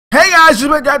Hey guys,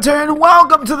 it's Gunter and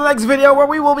welcome to the next video where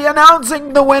we will be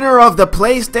announcing the winner of the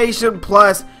PlayStation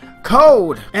Plus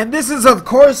code. And this is of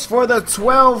course for the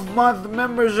 12-month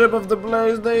membership of the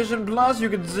PlayStation Plus. You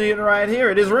can see it right here.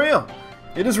 It is real.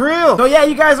 It is real. So yeah,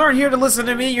 you guys aren't here to listen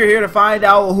to me. You're here to find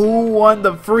out who won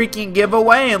the freaking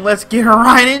giveaway, and let's get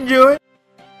right into it.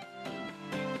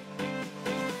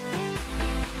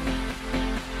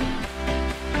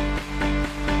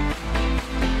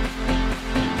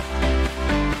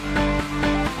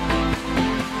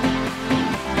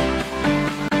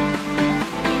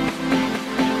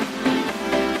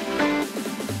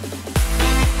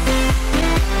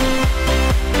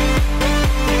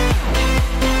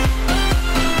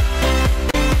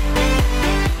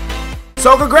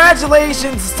 So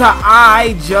congratulations to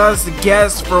I Just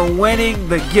Guessed for winning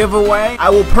the giveaway.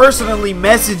 I will personally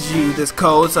message you this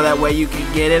code so that way you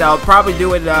can get it. I'll probably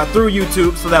do it through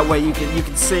YouTube so that way you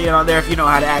can see it on there if you know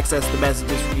how to access the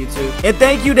messages from YouTube. And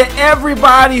thank you to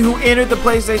everybody who entered the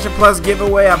PlayStation Plus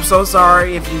giveaway. I'm so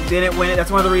sorry if you didn't win it.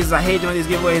 That's one of the reasons I hate doing these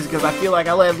giveaways, because I feel like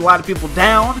I let a lot of people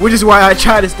down, which is why I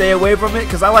try to stay away from it,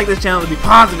 because I like this channel to be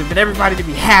positive and everybody to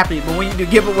be happy. But when you do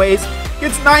giveaways,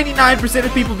 it's 99%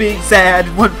 of people being sad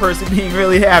and 1% being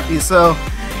really happy. So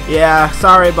yeah,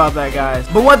 sorry about that, guys.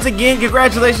 But once again,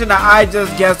 congratulations to I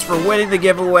Just Guessed for winning the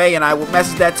giveaway, and I will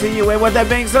message that to you. And with that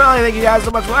being said, thank you guys so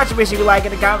much for watching. Make sure you like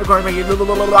it, comment, record, make it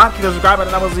subscribe, and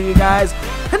I will see you guys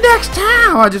next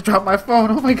time. I just dropped my phone.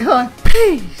 Oh my god.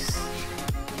 Peace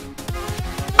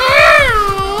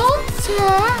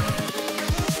out.